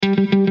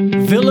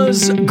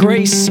Villas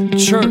Grace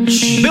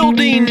Church.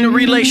 Building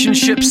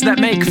relationships that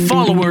make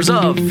followers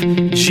of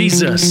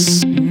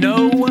Jesus.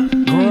 Know,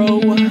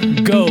 grow,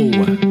 go.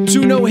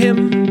 To know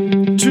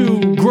Him,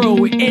 to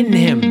grow in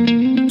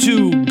Him,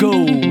 to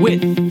go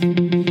with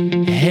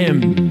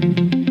Him.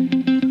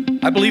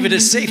 I believe it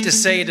is safe to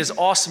say it is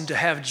awesome to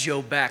have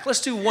Joe back.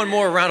 Let's do one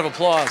more round of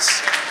applause.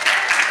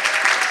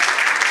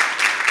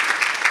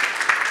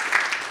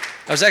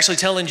 I was actually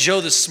telling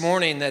Joe this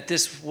morning that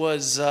this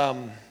was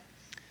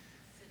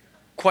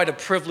quite a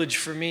privilege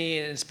for me,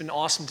 and it's been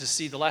awesome to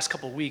see the last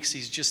couple of weeks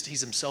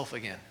he's himself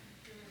again.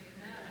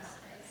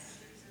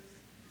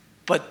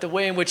 But the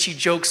way in which he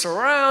jokes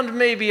around,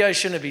 maybe I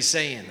shouldn't be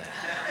saying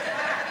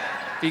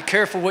that. Be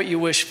careful what you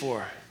wish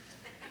for.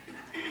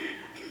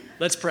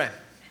 Let's pray.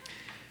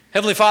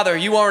 Heavenly Father,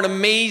 you are an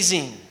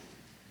amazing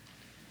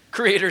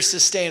creator,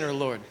 sustainer,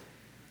 Lord.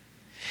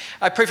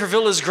 I pray for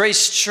Villas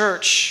Grace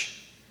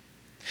Church.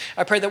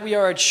 I pray that we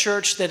are a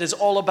church that is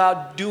all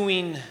about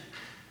doing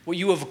what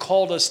you have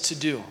called us to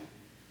do.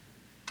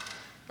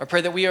 I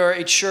pray that we are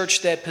a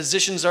church that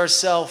positions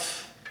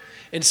ourselves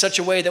in such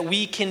a way that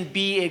we can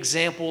be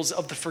examples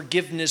of the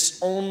forgiveness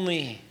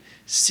only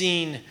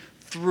seen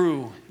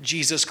through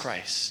Jesus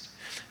Christ.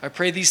 I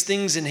pray these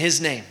things in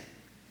His name.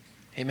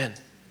 Amen.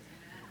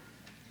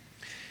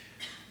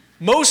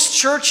 Most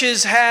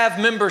churches have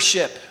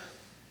membership.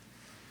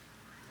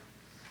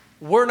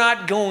 We're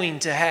not going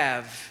to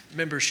have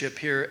membership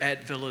here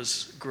at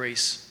Villas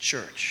Grace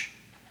Church.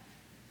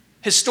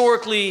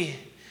 Historically,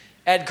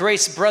 at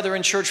Grace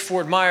Brethren Church,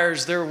 Fort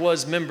Myers, there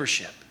was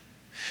membership.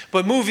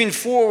 But moving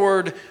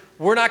forward,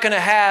 we're not going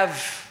to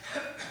have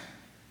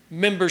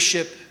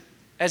membership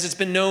as it's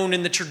been known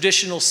in the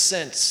traditional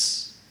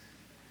sense.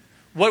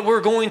 What we're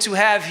going to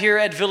have here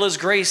at Villas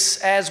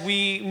Grace as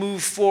we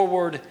move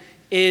forward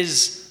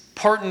is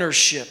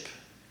partnership.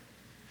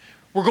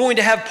 We're going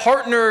to have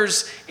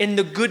partners in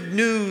the good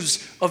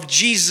news of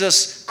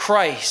Jesus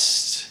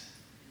Christ.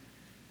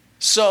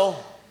 So,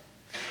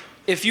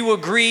 if you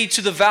agree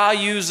to the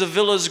values of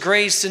Villas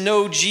Grace and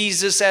know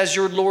Jesus as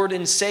your Lord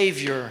and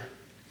Savior,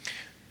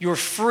 you're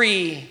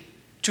free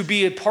to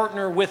be a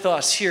partner with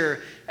us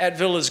here at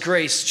Villas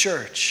Grace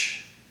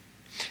Church.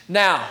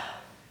 Now,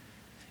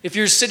 if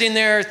you're sitting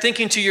there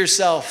thinking to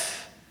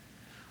yourself,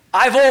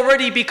 I've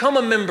already become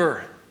a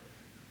member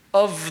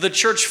of the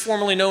church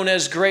formerly known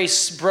as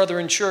Grace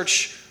Brethren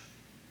Church,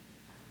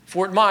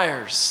 Fort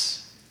Myers.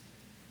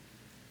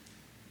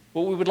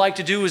 What we would like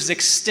to do is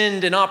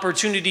extend an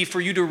opportunity for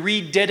you to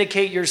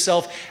rededicate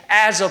yourself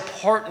as a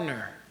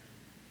partner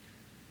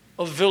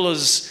of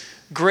Villas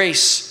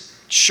Grace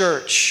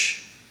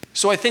Church.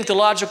 So I think the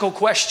logical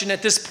question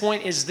at this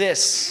point is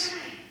this.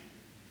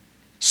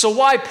 So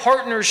why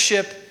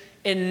partnership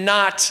and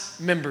not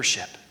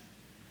membership?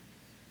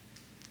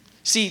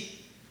 See,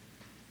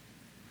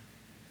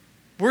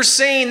 we're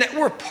saying that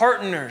we're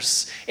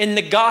partners in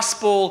the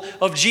gospel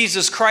of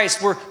Jesus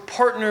Christ. We're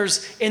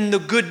partners in the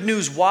good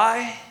news.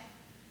 Why?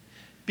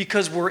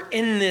 Because we're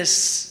in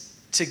this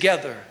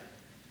together.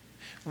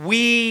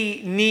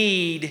 We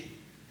need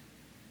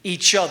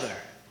each other.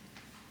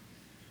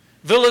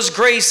 Villas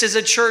Grace is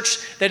a church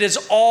that is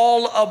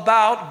all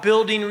about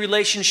building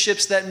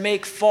relationships that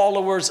make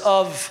followers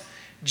of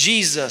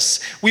Jesus.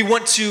 We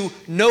want to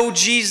know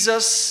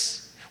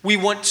Jesus. We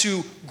want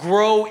to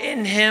grow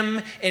in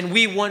Him, and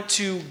we want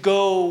to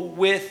go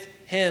with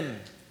Him.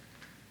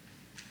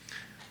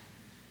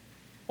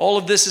 All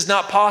of this is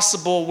not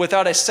possible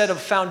without a set of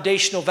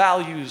foundational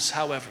values,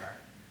 however.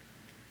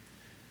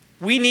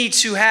 We need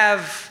to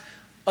have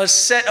a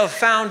set of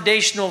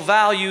foundational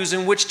values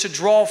in which to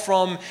draw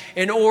from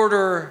in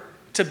order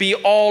to be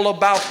all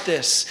about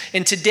this.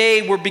 And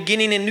today we're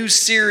beginning a new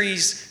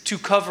series to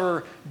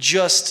cover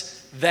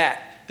just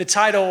that. The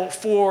title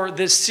for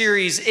this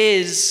series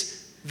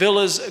is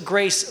Villas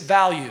Grace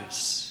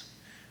Values.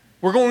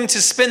 We're going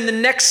to spend the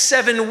next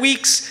 7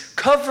 weeks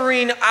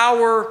covering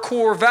our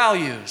core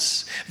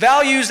values.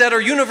 Values that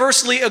are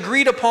universally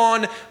agreed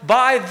upon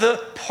by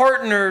the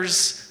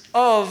partners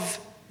of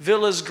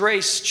Villas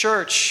Grace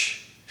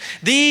Church.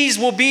 These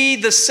will be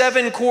the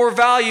 7 core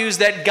values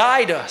that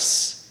guide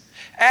us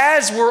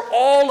as we're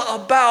all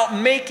about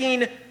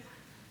making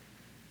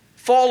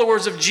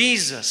followers of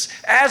Jesus,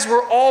 as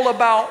we're all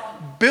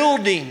about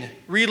building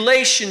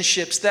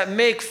relationships that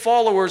make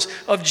followers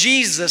of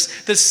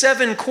Jesus, the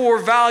 7 core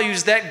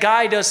values that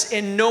guide us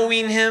in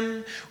knowing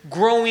Him,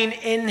 growing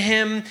in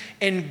Him,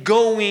 and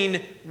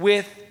going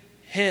with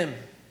Him.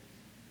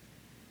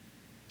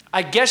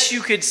 I guess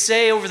you could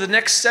say over the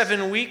next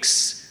 7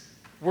 weeks,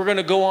 we're going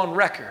to go on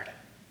record.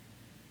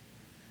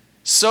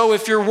 So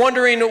if you're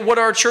wondering what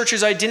our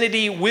church's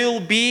identity will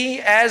be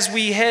as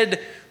we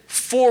head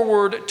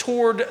forward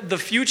toward the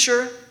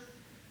future,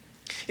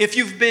 if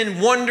you've been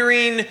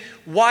wondering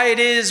why it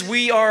is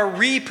we are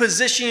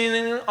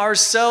repositioning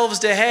ourselves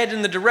to head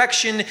in the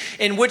direction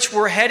in which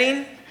we're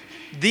heading,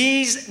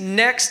 these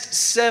next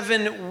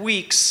 7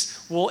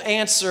 weeks will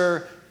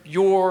answer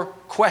your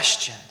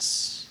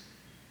questions.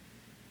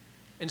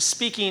 And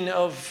speaking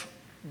of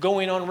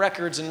going on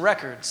records and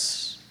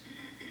records,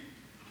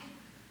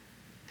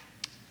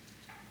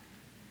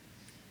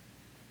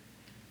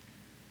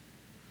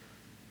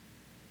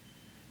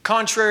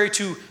 contrary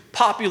to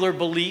popular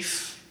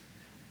belief,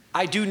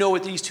 I do know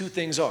what these two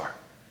things are.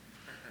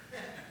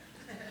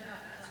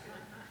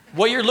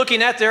 What you're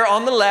looking at there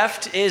on the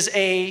left is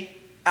an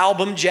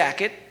album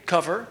jacket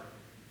cover,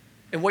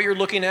 and what you're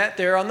looking at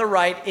there on the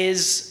right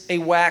is a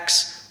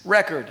wax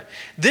record.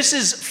 This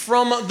is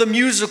from the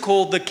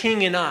musical The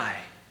King and I.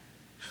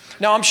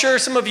 Now, I'm sure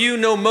some of you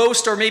know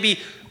most or maybe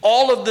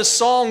all of the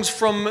songs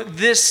from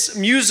this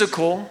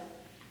musical,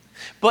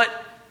 but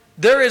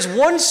there is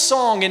one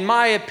song, in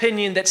my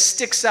opinion, that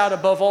sticks out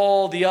above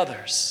all the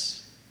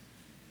others.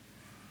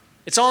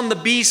 It's on the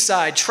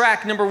B-side,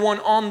 track number 1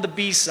 on the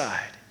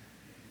B-side.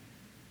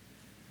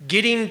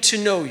 Getting to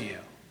Know You.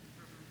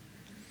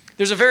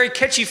 There's a very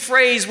catchy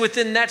phrase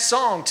within that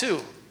song, too.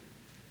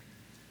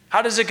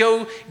 How does it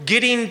go?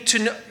 Getting to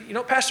know. You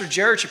know, Pastor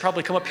Jared should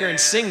probably come up here and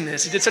sing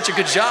this. He did such a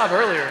good job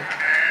earlier.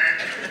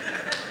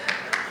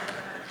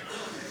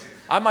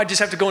 I might just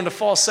have to go into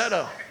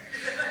falsetto.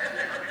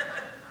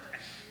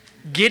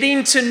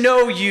 Getting to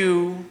know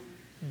you,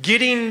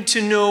 getting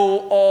to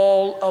know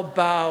all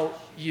about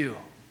you.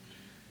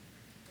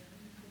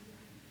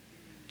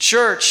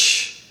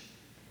 Church,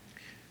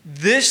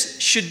 this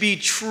should be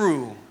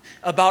true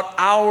about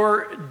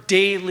our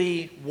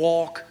daily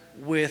walk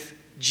with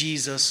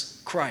Jesus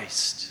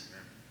Christ.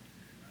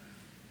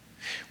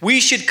 We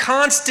should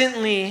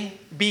constantly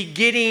be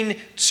getting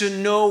to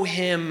know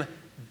him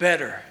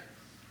better.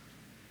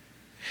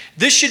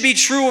 This should be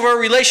true of our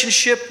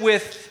relationship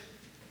with,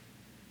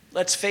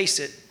 let's face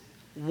it,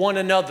 one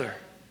another.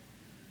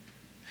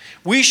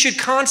 We should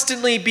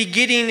constantly be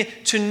getting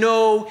to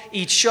know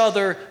each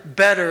other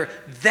better.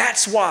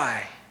 That's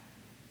why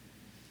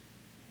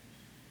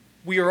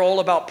we are all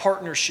about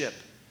partnership,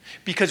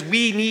 because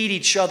we need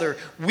each other.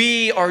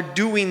 We are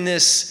doing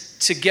this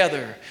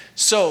together.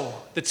 So,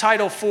 the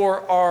title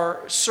for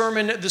our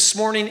sermon this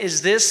morning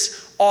is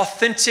this: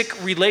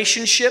 Authentic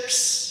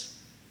Relationships.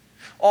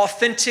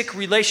 Authentic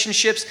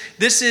relationships.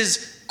 This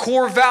is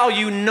core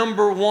value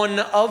number 1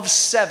 of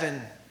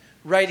 7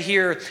 right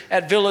here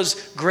at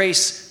Villas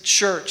Grace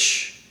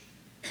Church.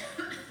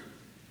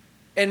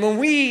 And when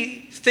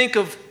we think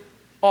of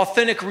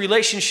authentic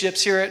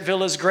relationships here at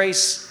Villas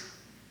Grace,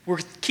 we're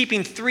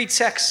keeping 3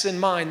 texts in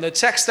mind. The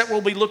text that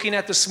we'll be looking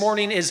at this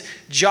morning is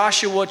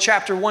Joshua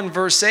chapter 1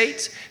 verse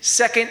 8,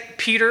 2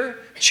 Peter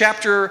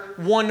chapter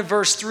 1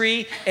 verse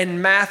 3,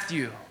 and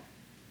Matthew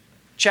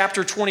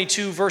chapter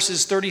 22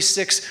 verses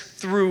 36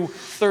 through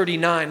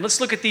 39. Let's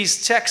look at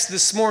these texts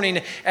this morning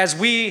as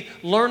we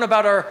learn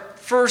about our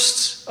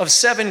first of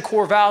 7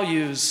 core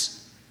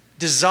values,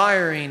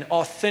 desiring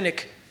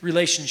authentic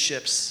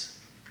relationships.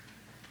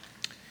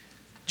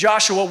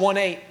 Joshua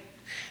 1:8.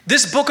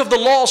 This book of the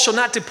law shall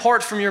not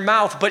depart from your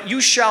mouth, but you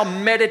shall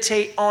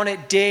meditate on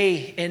it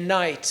day and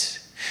night,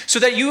 so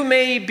that you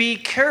may be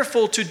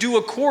careful to do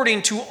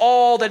according to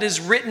all that is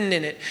written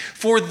in it.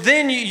 For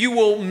then you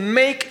will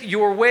make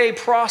your way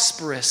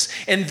prosperous,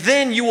 and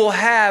then you will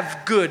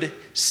have good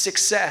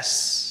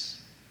success.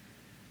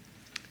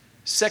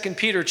 2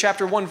 Peter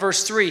chapter 1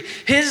 verse 3.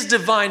 His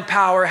divine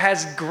power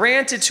has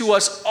granted to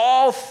us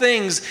all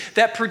things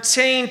that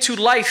pertain to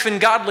life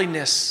and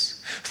godliness,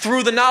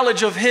 through the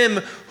knowledge of him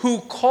who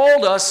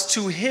called us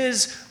to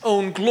his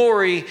own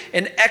glory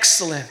and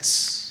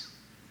excellence.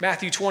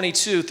 Matthew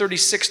 22,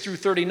 36 through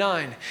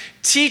 39.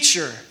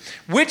 Teacher,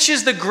 which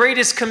is the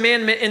greatest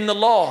commandment in the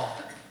law?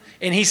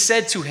 And he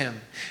said to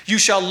him, you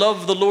shall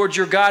love the Lord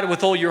your God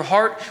with all your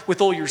heart,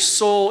 with all your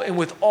soul, and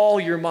with all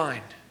your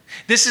mind.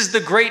 This is the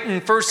great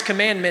and first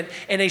commandment,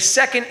 and a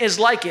second is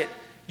like it.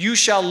 You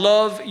shall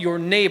love your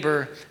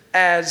neighbor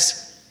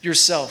as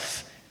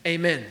yourself.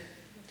 Amen.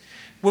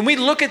 When we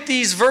look at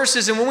these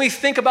verses and when we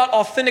think about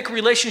authentic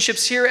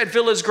relationships here at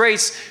Villas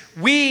Grace,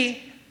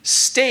 we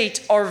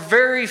state our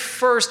very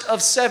first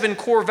of 7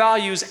 core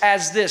values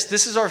as this.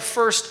 This is our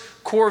first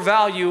core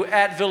value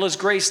at Villas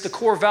Grace, the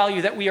core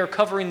value that we are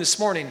covering this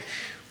morning.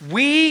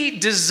 We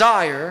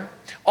desire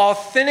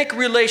authentic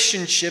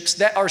relationships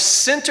that are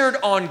centered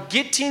on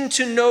getting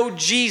to know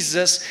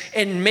Jesus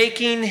and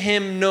making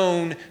him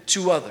known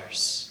to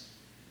others.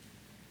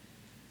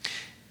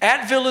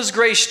 At Villas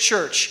Grace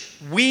Church,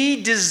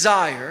 we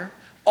desire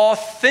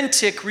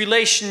authentic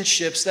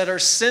relationships that are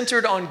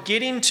centered on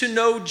getting to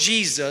know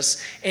Jesus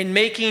and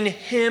making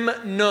him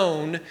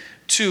known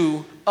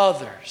to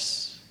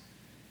others.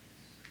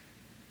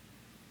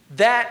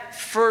 That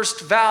first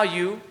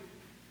value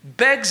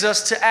begs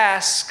us to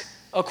ask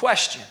a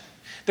question.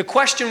 The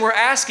question we're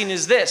asking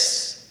is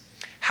this: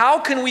 how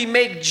can we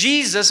make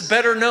Jesus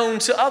better known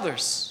to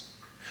others?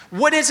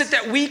 What is it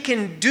that we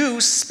can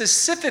do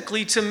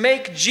specifically to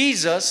make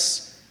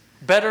Jesus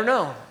better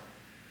known?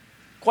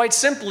 Quite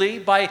simply,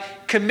 by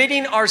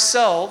committing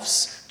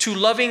ourselves to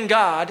loving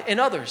God and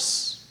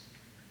others.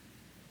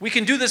 We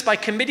can do this by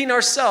committing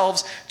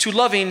ourselves to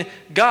loving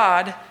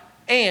God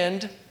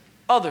and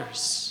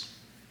others.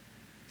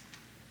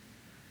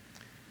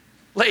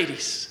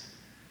 Ladies,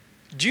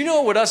 do you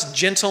know what us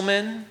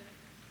gentlemen,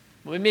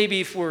 well,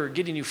 maybe if we're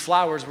getting you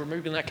flowers, we're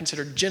maybe not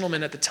considered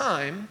gentlemen at the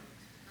time.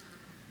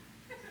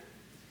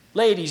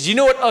 Ladies, you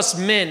know what us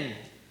men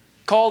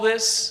call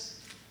this?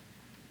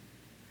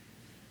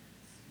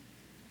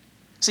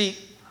 See,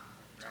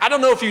 I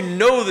don't know if you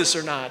know this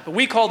or not, but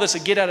we call this a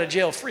get out of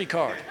jail free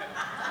card.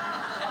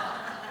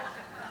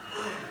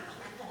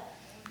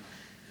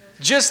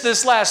 Just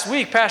this last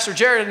week, Pastor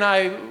Jared and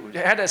I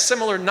had a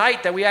similar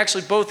night that we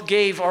actually both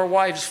gave our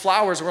wives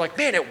flowers. We're like,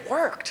 man, it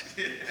worked.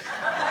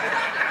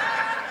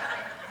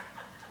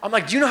 I'm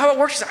like, do you know how it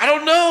works? She's like, I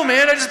don't know,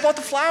 man. I just bought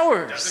the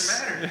flowers.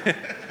 Doesn't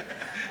matter.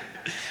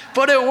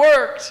 But it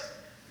worked.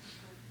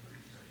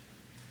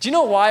 Do you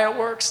know why it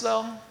works,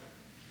 though?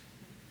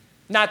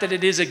 Not that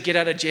it is a get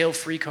out of jail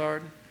free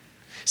card.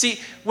 See,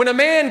 when a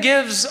man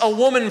gives a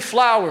woman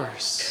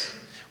flowers,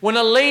 when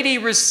a lady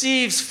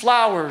receives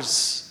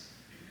flowers,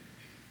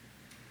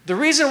 the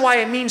reason why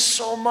it means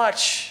so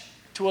much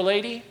to a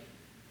lady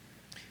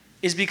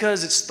is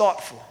because it's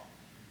thoughtful.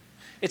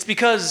 It's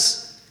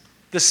because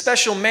the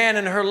special man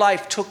in her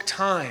life took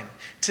time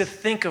to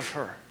think of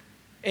her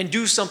and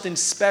do something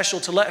special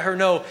to let her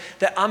know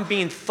that I'm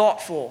being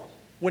thoughtful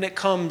when it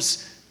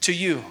comes to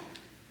you.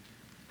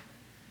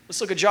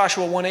 Let's look at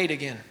Joshua 1:8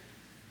 again.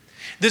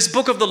 This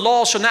book of the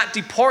law shall not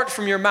depart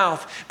from your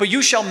mouth, but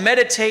you shall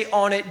meditate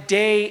on it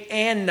day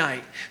and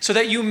night, so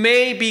that you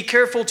may be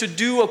careful to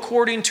do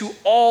according to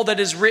all that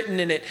is written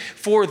in it.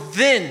 For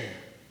then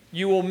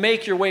you will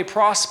make your way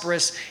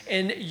prosperous,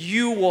 and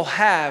you will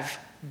have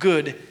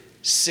good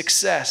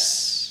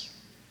success.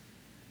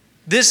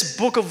 This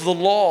book of the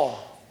law,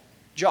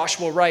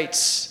 Joshua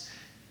writes,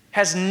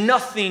 has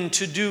nothing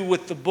to do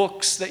with the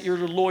books that your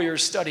lawyer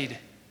studied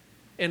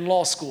in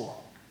law school.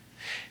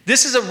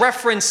 This is a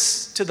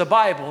reference to the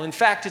Bible. In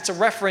fact, it's a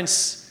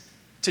reference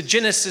to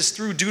Genesis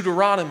through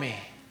Deuteronomy.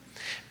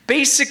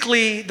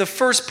 Basically, the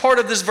first part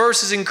of this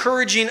verse is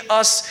encouraging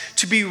us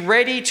to be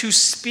ready to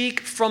speak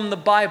from the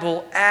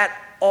Bible at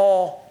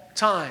all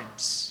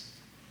times.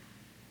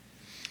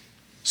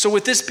 So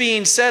with this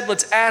being said,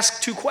 let's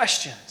ask two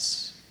questions.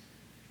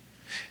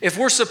 If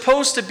we're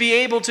supposed to be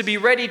able to be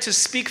ready to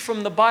speak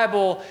from the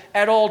Bible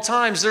at all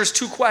times, there's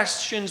two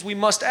questions we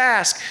must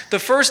ask. The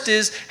first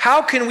is,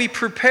 how can we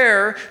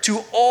prepare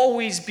to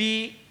always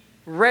be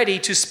ready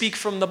to speak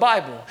from the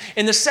Bible?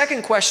 And the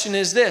second question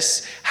is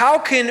this: how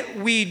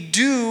can we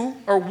do,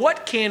 or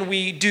what can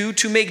we do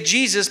to make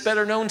Jesus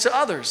better known to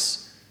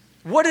others?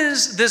 What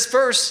does this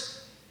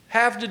verse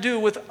have to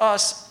do with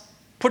us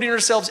putting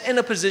ourselves in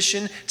a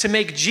position to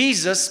make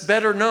Jesus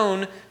better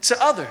known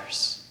to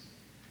others?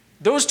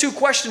 Those two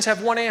questions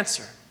have one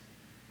answer.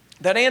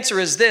 That answer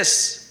is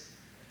this: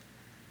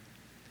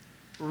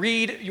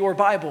 read your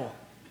Bible.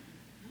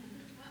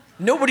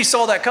 Nobody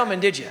saw that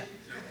coming, did you?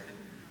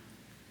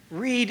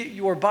 Read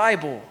your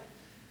Bible.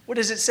 What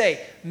does it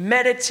say?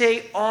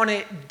 Meditate on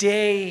it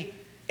day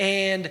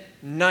and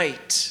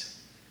night.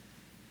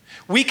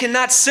 We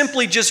cannot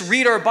simply just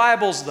read our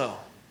Bibles, though.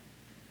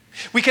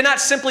 We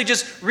cannot simply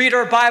just read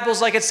our Bibles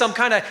like it's some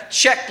kind of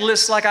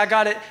checklist, like I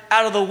got it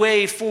out of the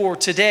way for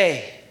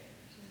today.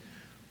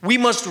 We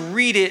must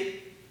read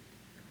it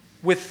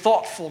with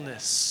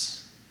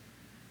thoughtfulness.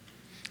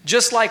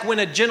 Just like when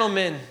a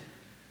gentleman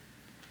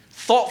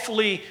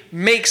thoughtfully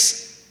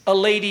makes a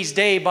lady's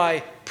day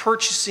by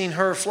purchasing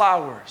her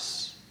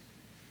flowers.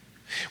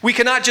 We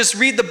cannot just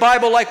read the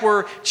Bible like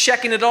we're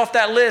checking it off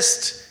that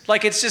list,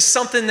 like it's just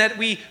something that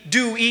we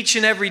do each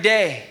and every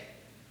day.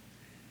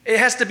 It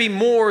has to be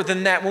more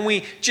than that. When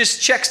we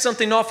just check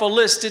something off a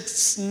list,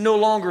 it's no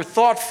longer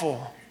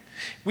thoughtful.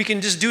 We can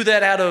just do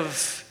that out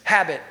of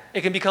habit.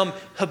 It can become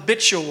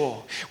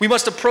habitual. We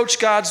must approach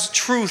God's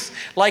truth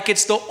like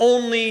it's the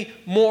only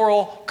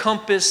moral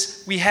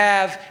compass we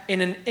have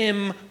in an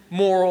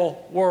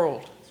immoral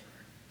world.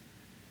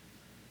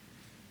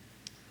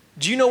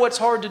 Do you know what's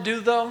hard to do,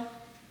 though?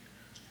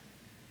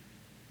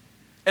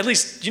 At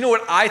least, do you know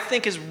what I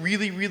think is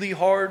really, really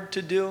hard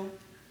to do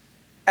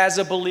as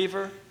a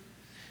believer?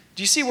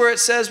 Do you see where it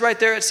says right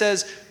there? It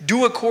says,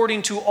 do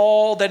according to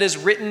all that is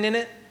written in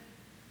it.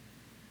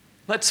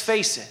 Let's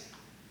face it.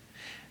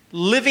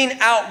 Living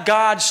out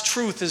God's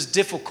truth is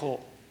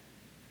difficult.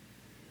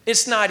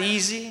 It's not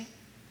easy.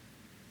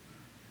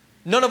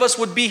 None of us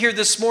would be here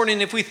this morning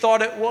if we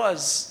thought it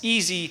was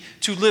easy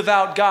to live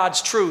out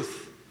God's truth.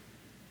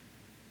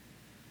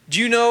 Do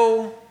you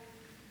know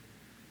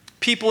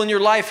people in your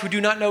life who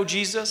do not know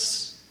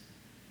Jesus?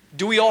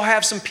 Do we all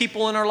have some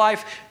people in our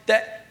life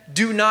that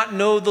do not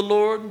know the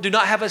Lord, do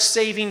not have a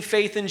saving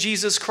faith in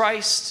Jesus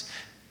Christ?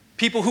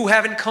 People who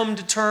haven't come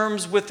to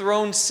terms with their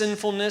own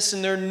sinfulness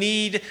and their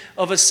need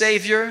of a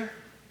Savior?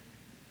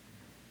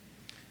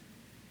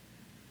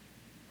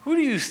 Who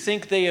do you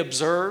think they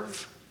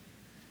observe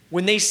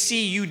when they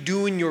see you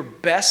doing your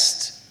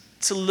best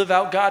to live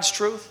out God's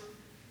truth?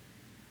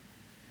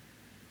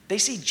 They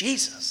see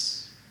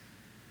Jesus.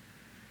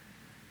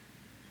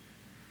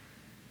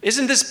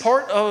 Isn't this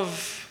part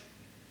of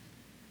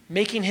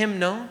making Him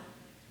known?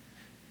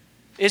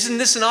 Isn't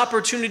this an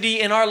opportunity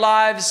in our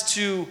lives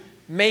to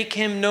make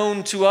Him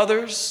known to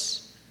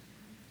others?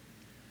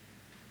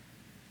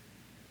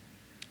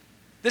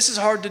 This is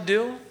hard to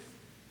do.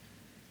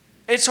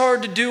 It's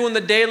hard to do on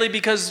the daily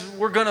because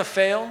we're going to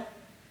fail.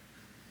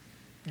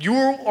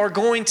 You are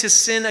going to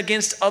sin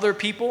against other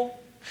people.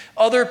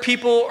 Other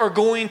people are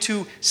going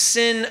to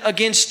sin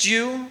against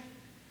you.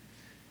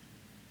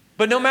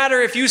 But no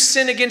matter if you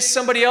sin against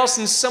somebody else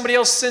and somebody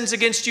else sins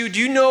against you, do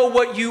you know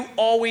what you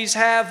always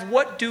have?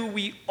 What do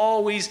we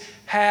always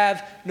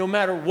have no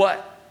matter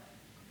what?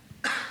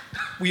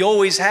 We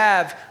always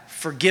have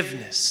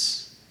forgiveness.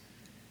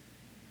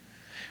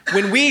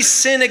 When we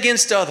sin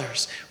against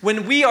others,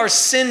 when we are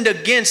sinned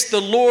against,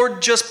 the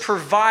Lord just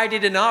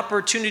provided an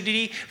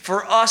opportunity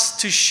for us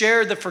to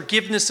share the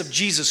forgiveness of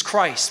Jesus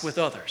Christ with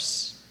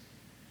others.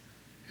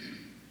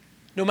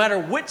 No matter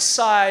which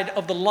side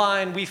of the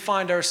line we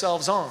find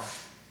ourselves on,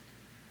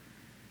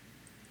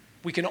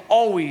 we can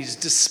always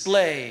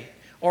display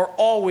or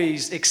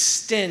always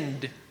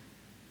extend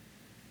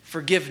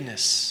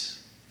forgiveness.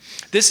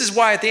 This is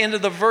why at the end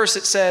of the verse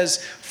it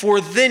says,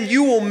 "For then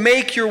you will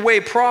make your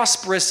way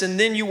prosperous, and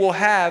then you will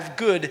have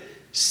good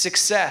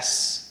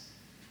success."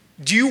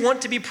 Do you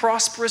want to be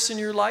prosperous in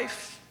your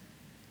life?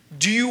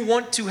 Do you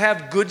want to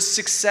have good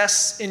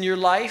success in your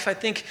life? I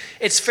think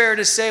it's fair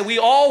to say we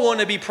all want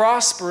to be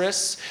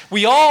prosperous.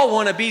 We all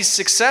want to be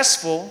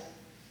successful.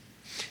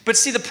 But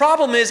see, the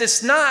problem is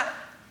it's not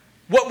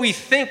what we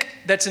think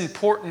that's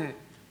important.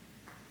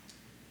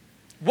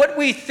 What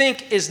we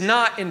think is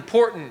not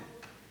important.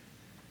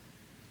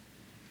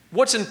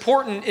 What's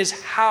important is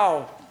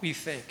how we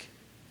think.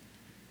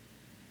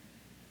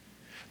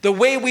 The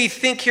way we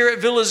think here at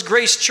Villas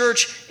Grace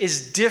Church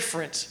is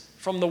different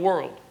from the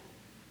world.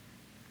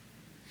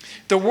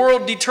 The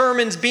world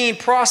determines being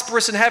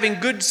prosperous and having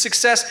good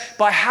success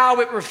by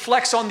how it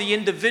reflects on the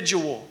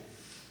individual.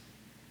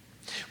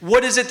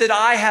 What is it that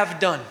I have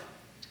done?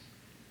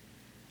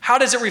 How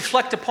does it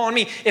reflect upon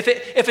me? If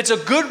it's a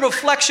good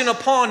reflection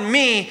upon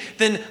me,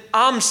 then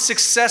I'm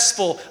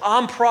successful,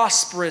 I'm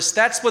prosperous.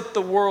 That's what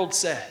the world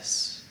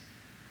says.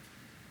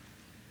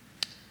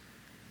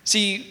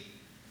 See,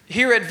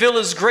 here at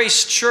Villas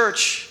Grace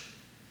Church,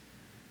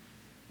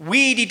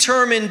 we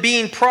determine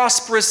being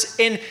prosperous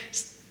in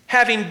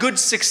having good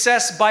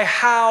success by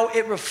how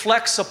it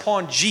reflects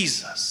upon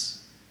Jesus.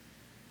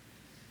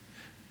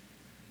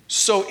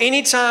 So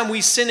anytime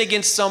we sin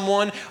against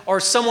someone or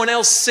someone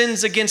else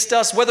sins against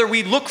us, whether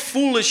we look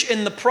foolish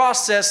in the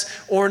process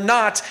or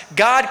not,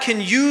 God can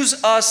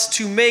use us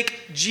to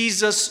make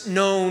Jesus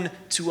known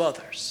to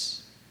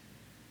others.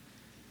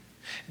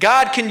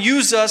 God can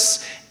use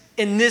us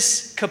in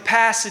this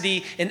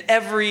capacity in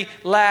every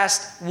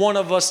last one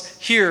of us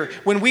here.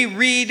 When we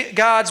read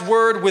God's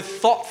word with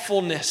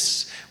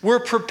thoughtfulness, we're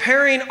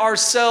preparing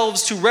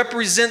ourselves to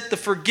represent the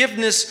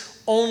forgiveness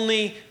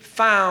only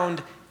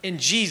found in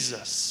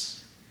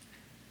Jesus.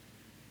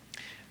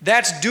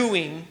 That's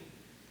doing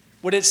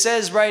what it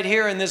says right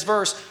here in this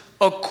verse,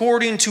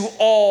 according to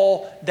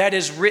all that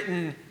is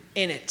written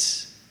in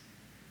it.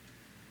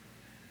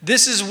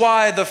 This is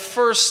why the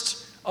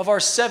first of our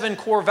 7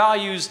 core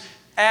values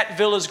at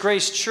Villas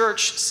Grace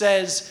Church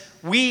says,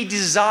 we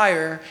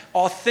desire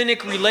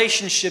authentic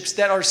relationships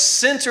that are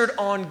centered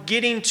on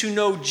getting to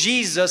know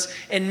Jesus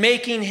and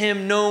making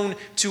him known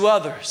to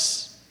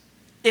others.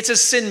 It's a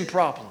sin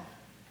problem.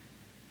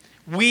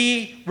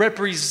 We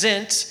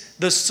represent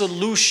the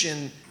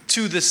solution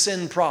to the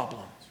sin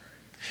problem.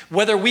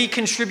 Whether we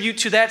contribute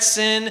to that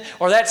sin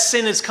or that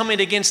sin is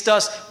coming against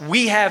us,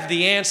 we have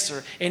the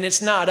answer, and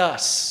it's not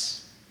us.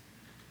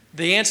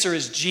 The answer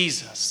is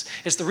Jesus.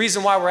 It's the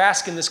reason why we're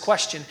asking this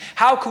question.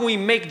 How can we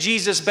make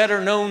Jesus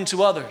better known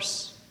to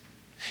others?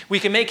 We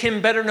can make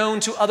him better known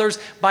to others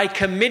by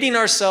committing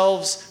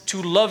ourselves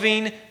to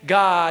loving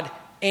God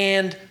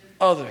and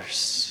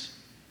others.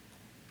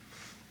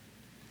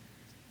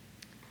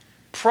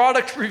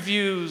 Product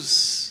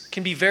reviews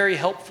can be very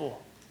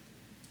helpful.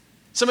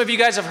 Some of you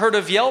guys have heard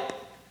of Yelp.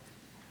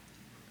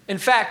 In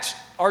fact,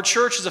 our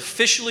church is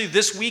officially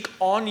this week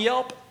on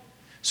Yelp.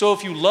 So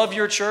if you love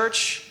your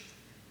church,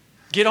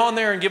 get on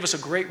there and give us a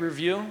great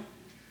review.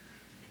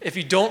 If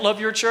you don't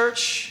love your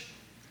church,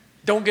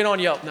 don't get on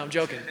Yelp. No, I'm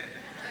joking.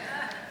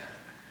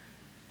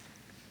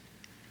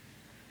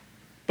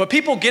 But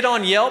people get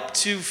on Yelp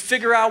to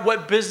figure out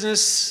what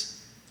business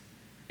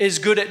is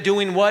good at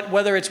doing what,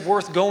 whether it's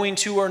worth going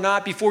to or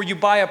not. Before you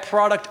buy a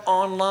product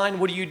online,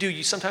 what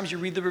do? Sometimes you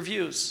read the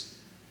reviews.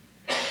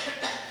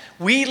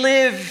 We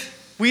live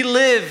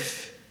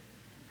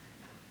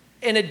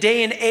in a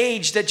day and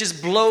age that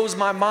just blows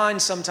my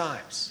mind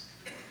sometimes.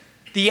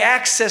 The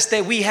access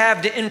that we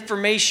have to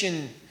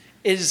information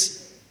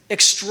is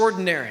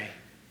extraordinary.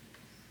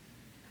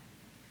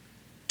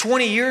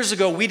 20 years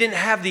ago, we didn't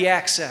have the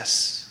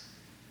access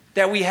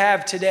that we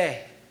have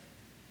today.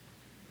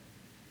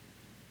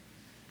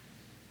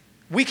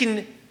 We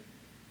can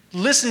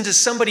listen to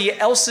somebody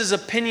else's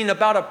opinion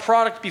about a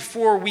product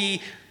before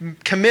we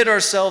commit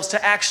ourselves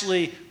to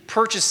actually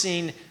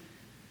purchasing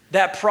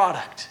that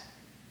product.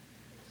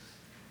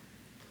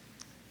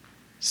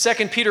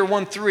 2 Peter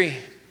 1:3.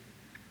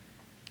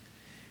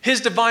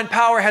 His divine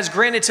power has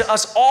granted to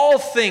us all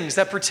things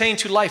that pertain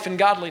to life and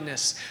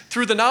godliness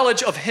through the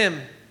knowledge of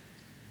him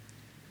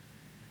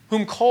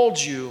whom called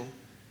you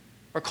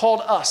or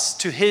called us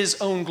to his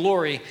own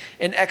glory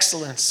and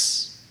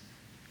excellence.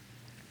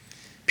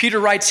 Peter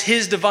writes,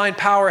 his divine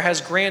power has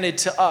granted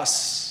to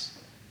us.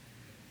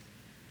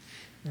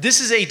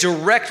 This is a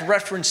direct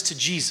reference to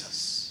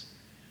Jesus.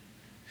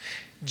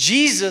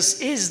 Jesus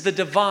is the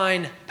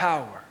divine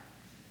power.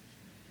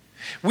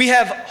 We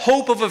have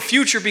hope of a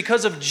future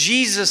because of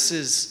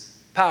Jesus'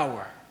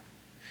 power.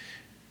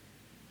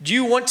 Do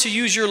you want to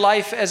use your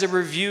life as a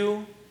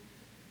review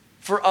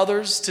for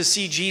others to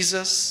see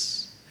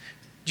Jesus?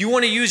 Do you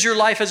want to use your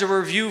life as a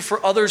review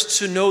for others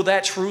to know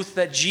that truth,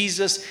 that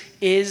Jesus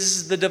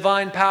is the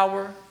divine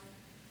power?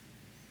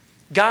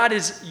 God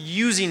is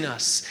using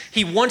us.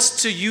 He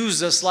wants to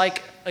use us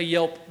like a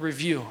Yelp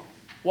review.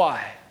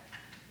 Why?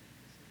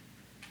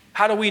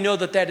 How do we know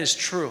that that is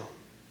true?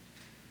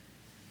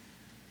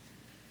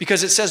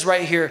 Because it says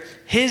right here,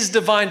 his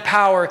divine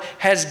power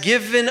has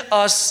given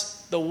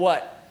us the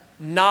what?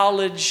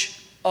 Knowledge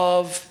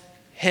of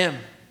him.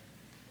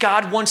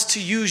 God wants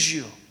to use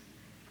you.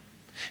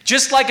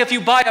 Just like if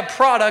you buy a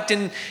product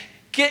and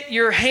get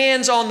your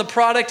hands on the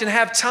product and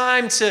have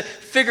time to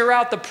figure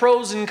out the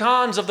pros and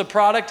cons of the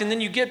product, and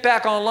then you get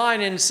back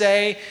online and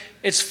say,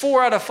 it's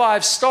 4 out of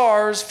 5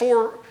 stars,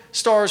 4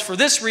 stars for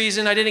this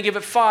reason, I didn't give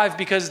it 5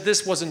 because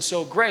this wasn't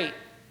so great.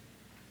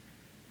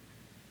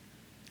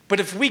 But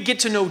if we get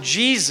to know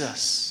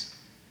Jesus,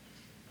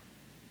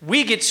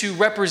 we get to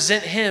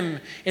represent him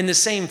in the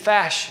same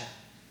fashion.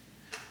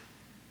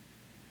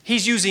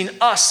 He's using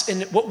us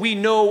and what we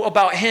know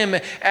about him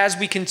as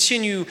we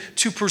continue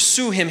to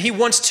pursue him. He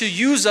wants to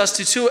use us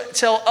to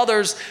tell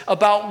others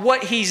about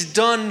what he's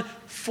done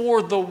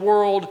for the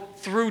world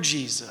through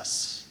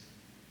Jesus.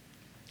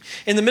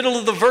 In the middle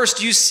of the verse,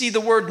 do you see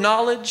the word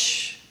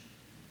knowledge?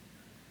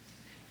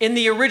 In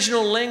the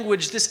original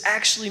language, this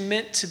actually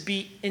meant to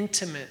be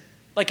intimate.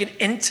 Like an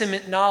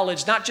intimate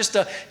knowledge, not just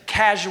a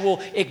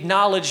casual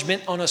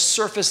acknowledgement on a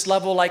surface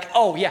level like,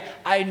 oh yeah,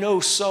 I know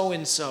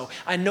so-and-so.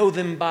 I know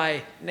them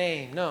by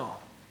name. No.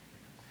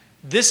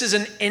 This is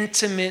an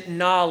intimate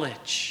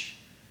knowledge.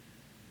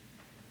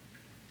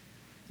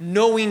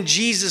 Knowing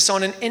Jesus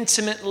on an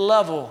intimate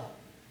level.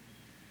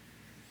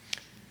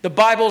 The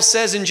Bible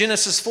says in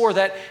Genesis 4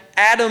 that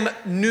Adam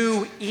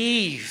knew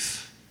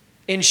Eve,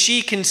 and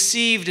she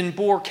conceived and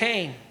bore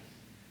Cain.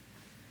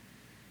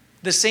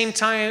 The same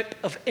type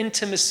of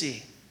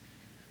intimacy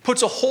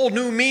puts a whole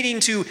new meaning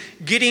to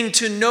getting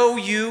to know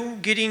you,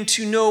 getting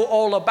to know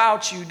all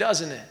about you,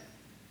 doesn't it?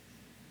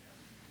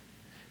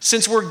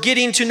 Since we're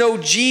getting to know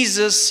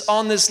Jesus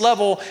on this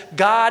level,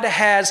 God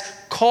has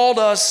called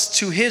us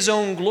to his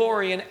own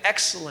glory and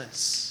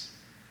excellence.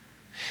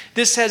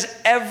 This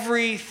has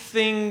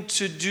everything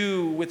to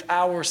do with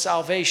our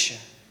salvation.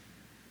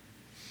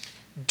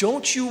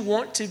 Don't you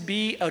want to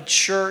be a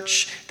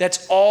church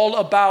that's all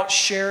about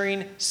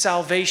sharing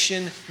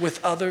salvation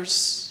with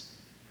others?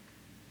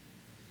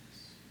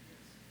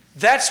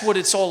 That's what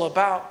it's all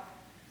about.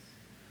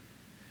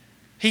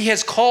 He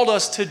has called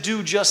us to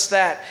do just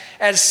that.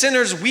 As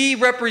sinners, we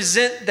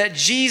represent that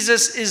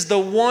Jesus is the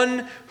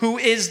one who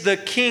is the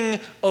king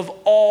of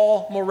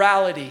all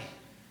morality.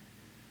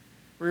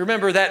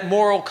 Remember that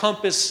moral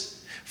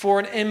compass for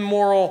an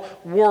immoral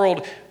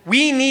world.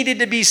 We needed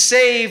to be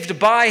saved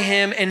by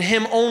him and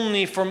him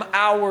only from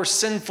our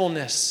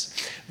sinfulness.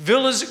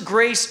 Villa's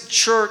Grace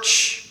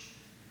Church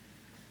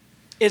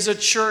is a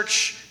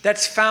church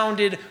that's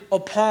founded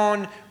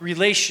upon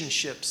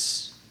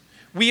relationships.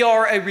 We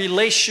are a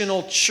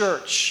relational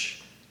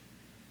church.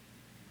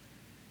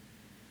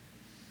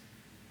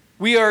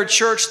 We are a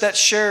church that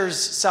shares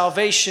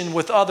salvation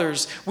with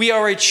others. We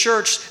are a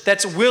church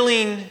that's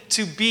willing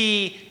to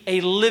be a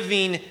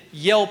living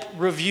Yelp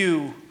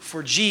review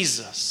for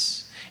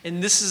Jesus.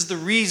 And this is the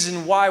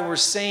reason why we're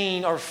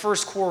saying our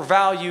first core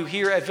value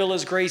here at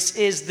Villa's Grace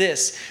is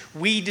this.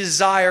 We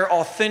desire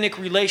authentic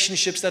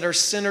relationships that are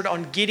centered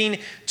on getting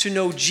to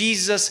know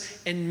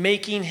Jesus and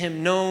making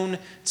him known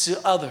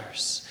to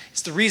others.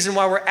 It's the reason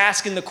why we're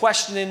asking the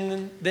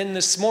question then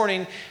this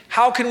morning,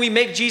 how can we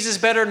make Jesus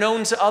better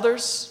known to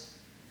others?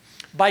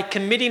 By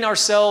committing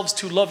ourselves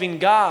to loving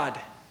God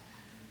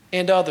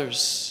and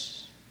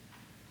others.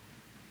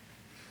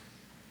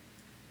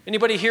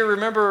 Anybody here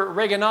remember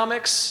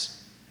Reaganomics?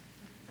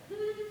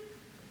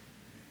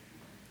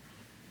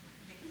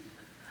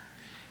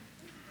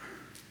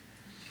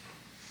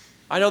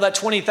 I know that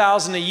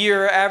 $20,000 a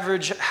year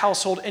average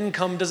household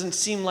income doesn't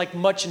seem like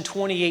much in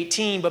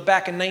 2018, but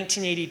back in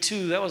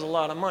 1982, that was a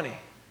lot of money.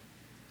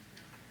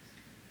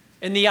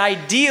 And the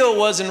idea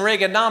was in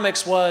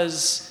Reaganomics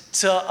was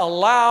to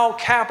allow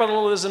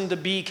capitalism to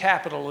be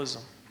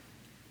capitalism.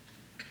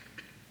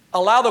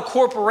 Allow the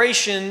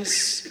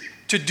corporations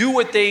to do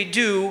what they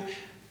do,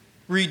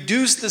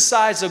 reduce the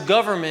size of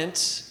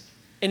government,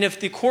 and if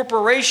the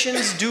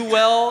corporations do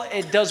well,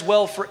 it does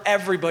well for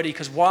everybody.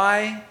 Because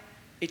why?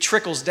 It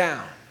trickles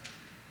down.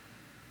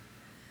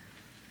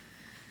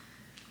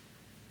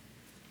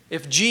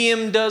 If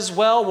GM does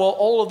well,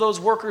 all of those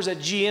workers at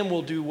GM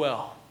will do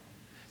well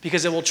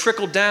because it will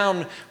trickle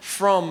down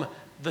from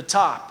the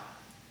top.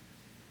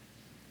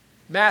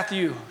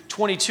 Matthew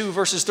 22,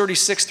 verses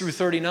 36 through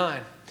 39.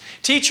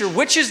 Teacher,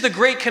 which is the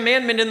great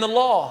commandment in the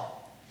law?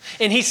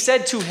 And he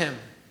said to him,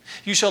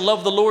 you shall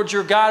love the Lord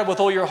your God with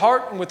all your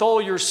heart and with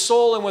all your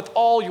soul and with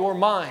all your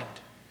mind.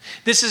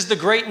 This is the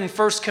great and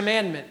first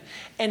commandment.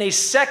 And a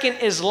second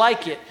is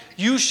like it.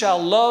 You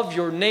shall love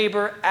your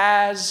neighbor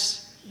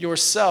as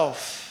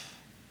yourself.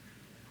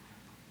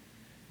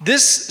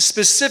 This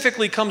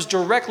specifically comes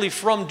directly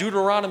from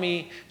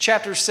Deuteronomy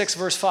chapter 6,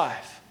 verse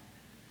 5.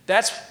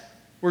 That's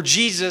where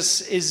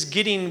Jesus is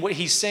getting what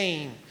he's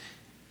saying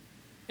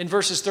in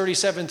verses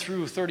 37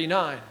 through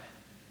 39.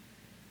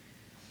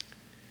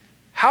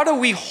 How do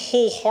we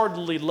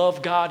wholeheartedly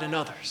love God and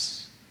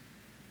others?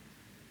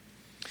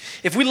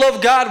 If we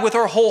love God with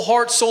our whole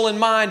heart, soul, and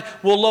mind,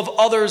 we'll love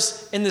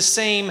others in the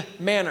same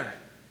manner.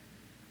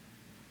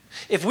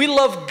 If we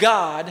love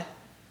God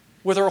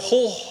with our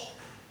whole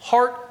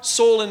heart,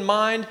 soul, and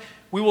mind,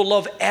 we will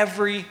love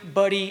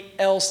everybody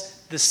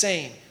else the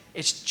same.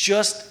 It's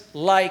just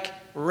like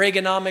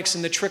Reaganomics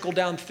and the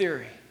trickle-down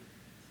theory.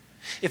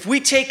 If we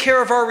take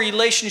care of our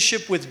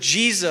relationship with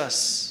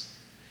Jesus,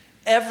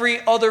 every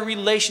other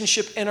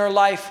relationship in our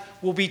life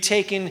will be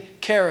taken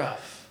care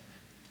of.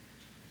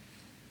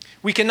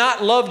 We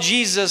cannot love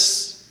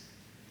Jesus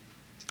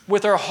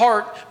with our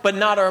heart but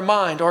not our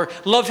mind, or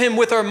love him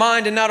with our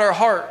mind and not our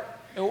heart.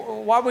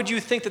 Why would you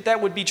think that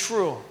that would be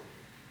true?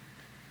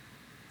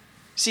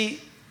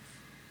 See,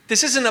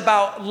 this isn't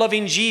about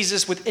loving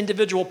Jesus with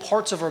individual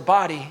parts of our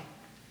body.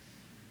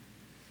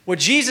 What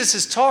Jesus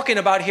is talking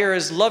about here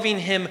is loving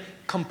him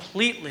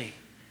completely,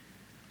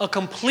 a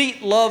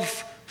complete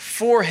love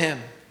for him.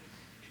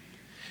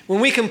 When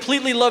we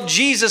completely love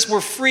Jesus, we're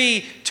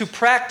free to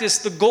practice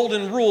the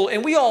golden rule.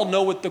 And we all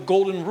know what the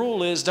golden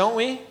rule is, don't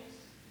we?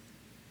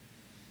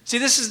 See,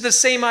 this is the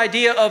same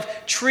idea of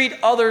treat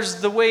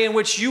others the way in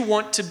which you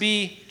want to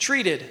be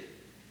treated.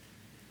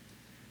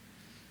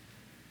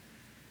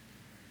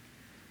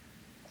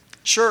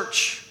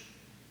 Church,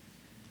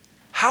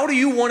 how do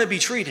you want to be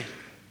treated?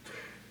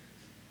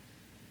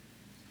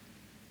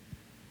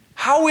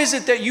 How is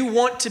it that you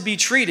want to be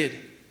treated?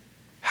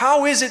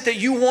 How is it that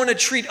you want to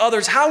treat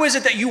others? How is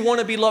it that you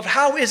want to be loved?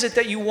 How is it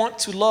that you want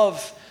to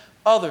love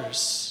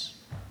others?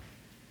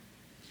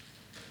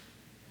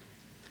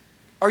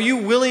 Are you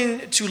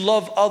willing to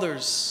love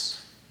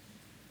others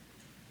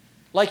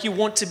like you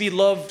want to be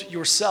loved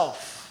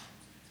yourself?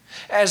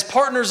 As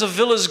partners of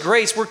Villa's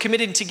Grace, we're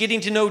committed to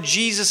getting to know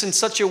Jesus in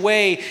such a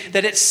way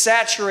that it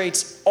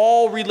saturates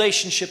all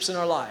relationships in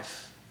our life.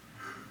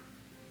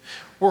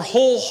 We're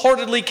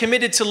wholeheartedly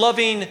committed to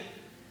loving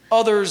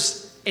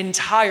others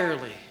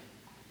entirely.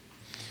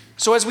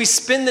 So as we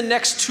spend the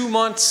next 2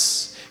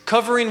 months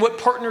covering what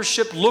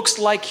partnership looks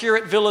like here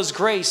at Villa's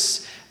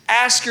Grace,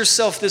 ask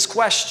yourself this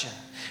question.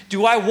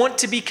 Do I want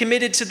to be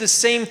committed to the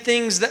same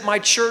things that my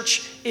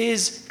church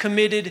is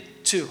committed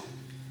to?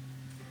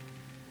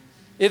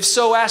 If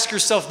so, ask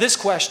yourself this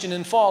question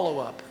and follow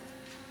up.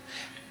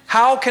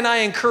 How can I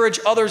encourage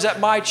others at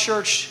my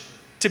church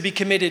to be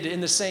committed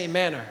in the same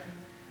manner?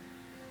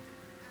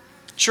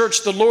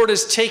 Church, the Lord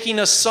is taking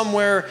us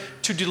somewhere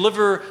to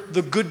deliver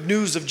the good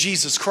news of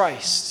Jesus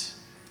Christ.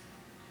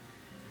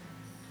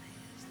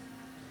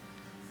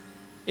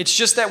 It's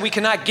just that we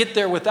cannot get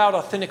there without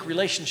authentic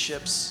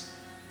relationships.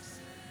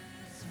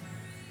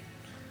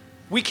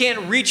 We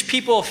can't reach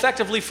people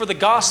effectively for the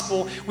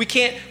gospel. We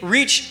can't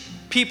reach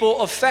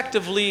people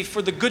effectively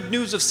for the good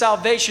news of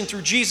salvation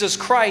through Jesus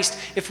Christ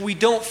if we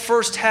don't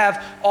first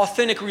have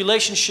authentic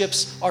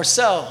relationships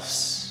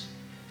ourselves.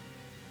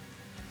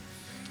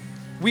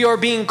 We are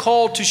being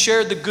called to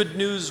share the good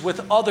news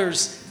with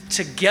others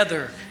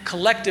together,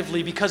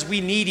 collectively, because we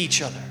need each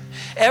other.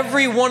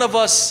 Every one of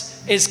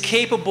us is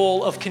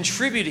capable of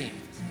contributing.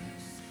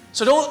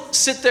 So don't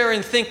sit there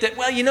and think that,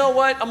 well, you know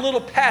what, I'm a little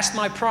past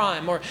my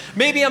prime, or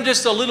maybe I'm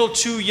just a little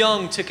too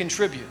young to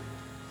contribute.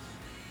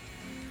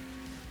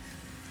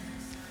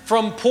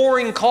 From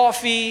pouring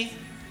coffee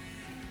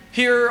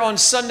here on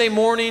Sunday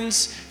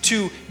mornings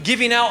to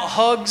giving out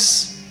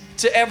hugs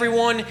to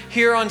everyone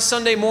here on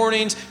Sunday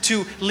mornings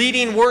to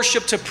leading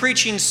worship to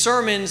preaching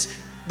sermons,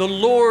 the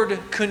Lord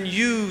can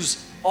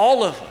use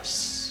all of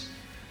us.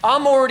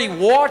 I'm already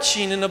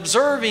watching and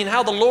observing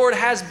how the Lord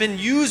has been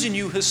using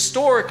you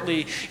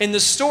historically in the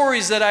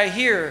stories that I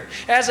hear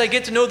as I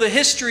get to know the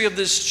history of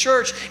this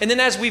church, and then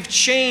as we've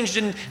changed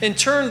and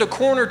turned a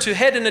corner to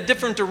head in a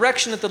different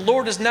direction, that the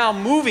Lord is now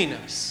moving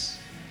us,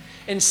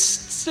 and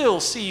still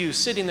see you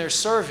sitting there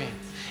serving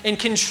and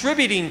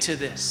contributing to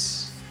this.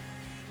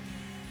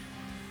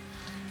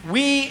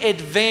 We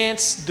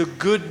advance the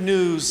good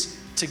news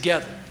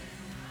together.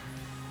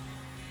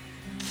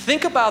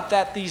 Think about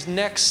that these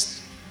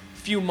next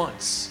few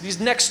months,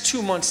 these next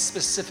 2 months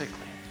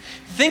specifically.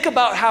 Think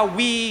about how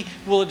we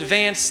will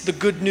advance the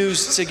good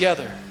news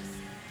together.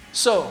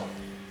 So,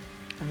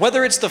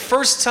 whether it's the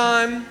first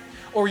time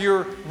or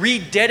you're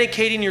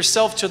rededicating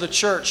yourself to the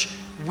church,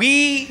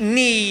 we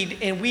need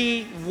and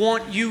we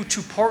want you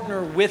to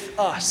partner with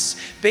us.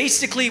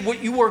 Basically,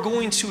 what you are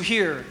going to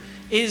hear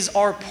is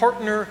our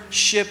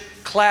partnership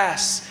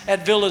class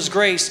at Villas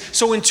Grace.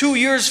 So in 2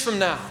 years from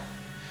now,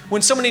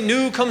 when somebody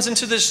new comes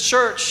into this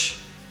church,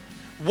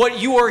 what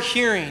you are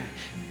hearing,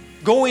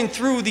 going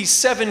through these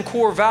 7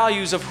 core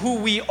values of who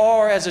we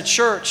are as a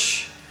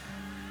church,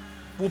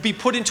 will be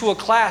put into a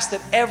class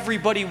that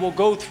everybody will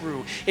go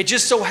through. It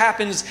just so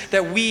happens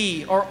that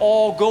we are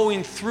all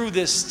going through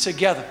this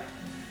together.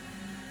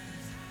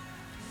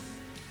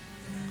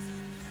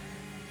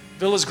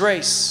 Villas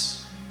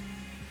Grace,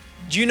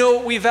 do you know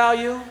what we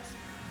value?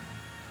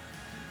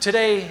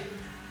 Today,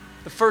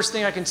 the first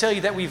thing I can tell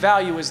you that we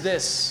value is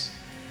this.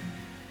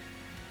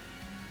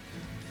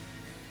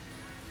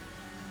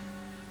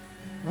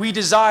 We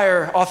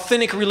desire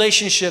authentic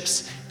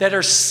relationships that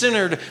are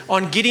centered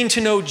on getting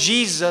to know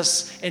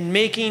Jesus and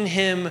making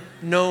him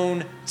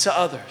known to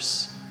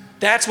others.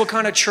 That's what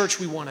kind of church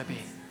we want to be.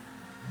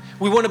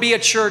 We want to be a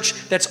church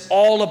that's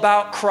all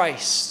about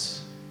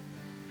Christ.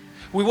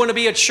 We want to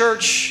be a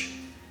church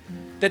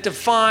that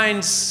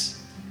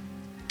defines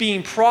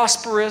being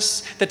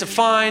prosperous, that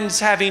defines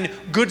having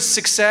good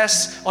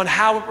success on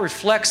how it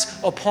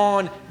reflects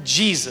upon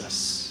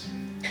Jesus.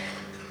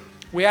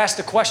 We asked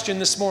a question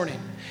this morning.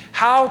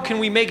 How can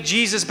we make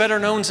Jesus better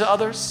known to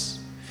others?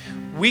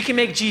 We can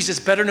make Jesus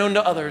better known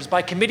to others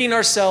by committing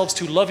ourselves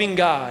to loving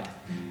God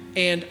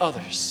and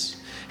others.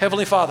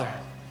 Heavenly Father,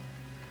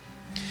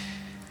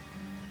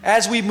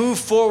 as we move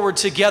forward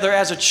together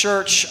as a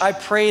church, I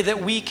pray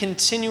that we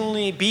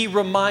continually be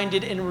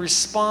reminded and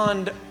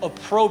respond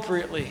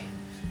appropriately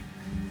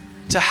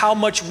to how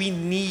much we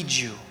need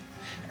you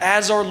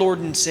as our Lord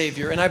and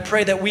Savior. And I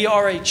pray that we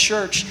are a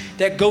church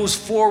that goes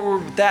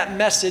forward with that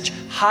message,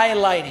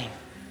 highlighting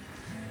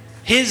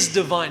his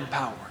divine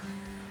power,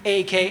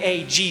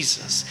 aka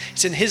Jesus.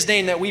 It's in his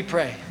name that we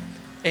pray.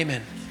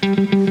 Amen.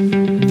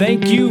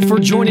 Thank you for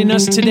joining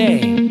us today.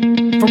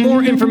 For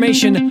more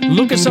information,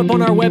 look us up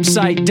on our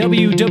website,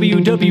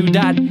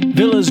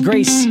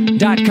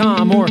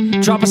 www.villasgrace.com, or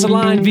drop us a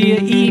line via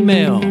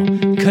email,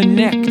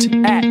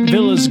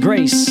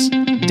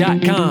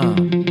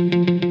 connect@villasgrace.com.